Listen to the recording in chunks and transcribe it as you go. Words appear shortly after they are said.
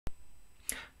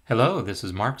Hello, this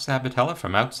is Mark Sabatella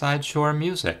from Outside Shore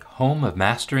Music, home of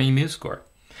mastering MuseScore.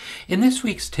 In this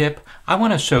week's tip, I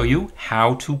want to show you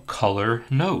how to color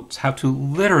notes, how to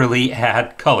literally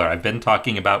add color. I've been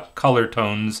talking about color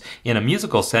tones in a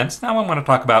musical sense. Now I want to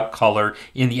talk about color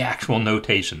in the actual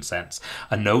notation sense.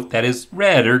 A note that is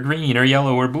red or green or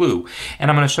yellow or blue. And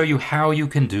I'm going to show you how you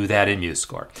can do that in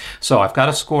MuseScore. So I've got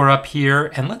a score up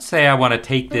here, and let's say I want to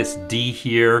take this D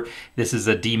here. This is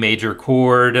a D major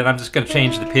chord, and I'm just going to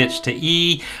change the pitch to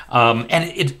E.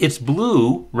 It's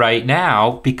blue right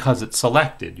now because it's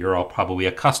selected. You're all probably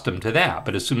accustomed to that,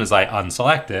 but as soon as I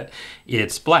unselect it,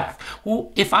 it's black.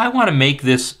 Well, if I want to make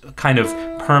this kind of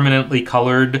permanently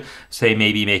colored, say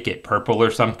maybe make it purple or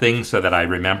something so that I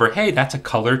remember, hey, that's a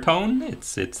color tone.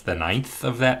 It's the ninth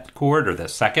of that chord or the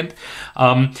second.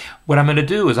 What I'm going to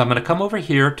do is I'm going to come over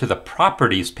here to the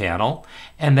Properties panel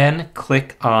and then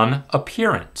click on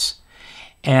Appearance.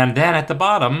 And then at the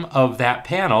bottom of that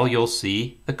panel, you'll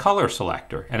see the color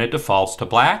selector, and it defaults to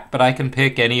black, but I can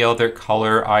pick any other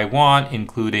color I want,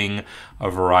 including a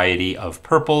variety of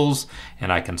purples,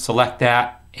 and I can select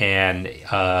that. And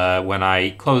when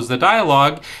I close the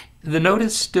dialog, the note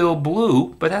is still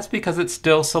blue, but that's because it's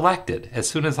still selected. As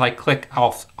soon as I click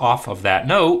off of that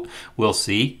note, we'll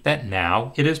see that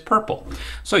now it is purple.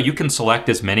 So you can select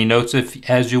as many notes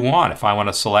as you want. If I want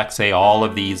to select, say, all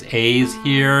of these A's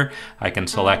here, I can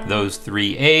select those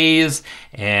 3 A's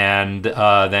and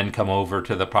then come over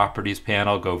to the Properties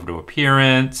panel, go over to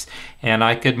Appearance, and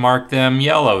I could mark them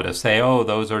yellow to say, oh,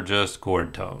 those are just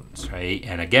chord tones, right?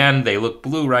 And again, they look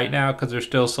blue right now because they're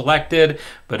still selected,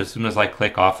 but as soon as I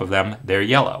click off of them, they're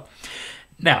yellow.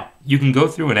 Now, you can go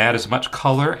through and add as much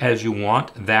color as you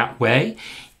want that way.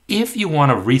 If you want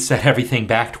to reset everything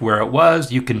back to where it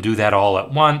was, you can do that all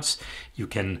at once. You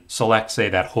can select, say,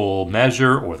 that whole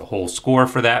measure or the whole score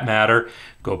for that matter,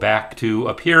 go back to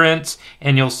Appearance,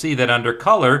 and you'll see that under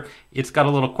Color, it's got a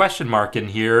little question mark in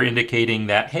here indicating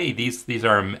that, hey, these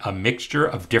are a mixture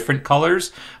of different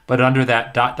colors, but under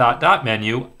that ...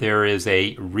 menu, there is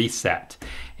a reset.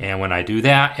 And when I do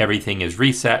that, everything is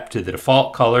reset to the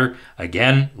default color.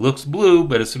 Again, looks blue,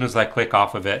 but as soon as I click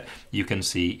off of it, you can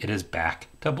see it is back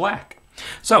to black.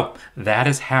 So that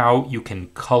is how you can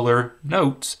color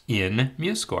notes in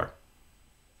MuseScore.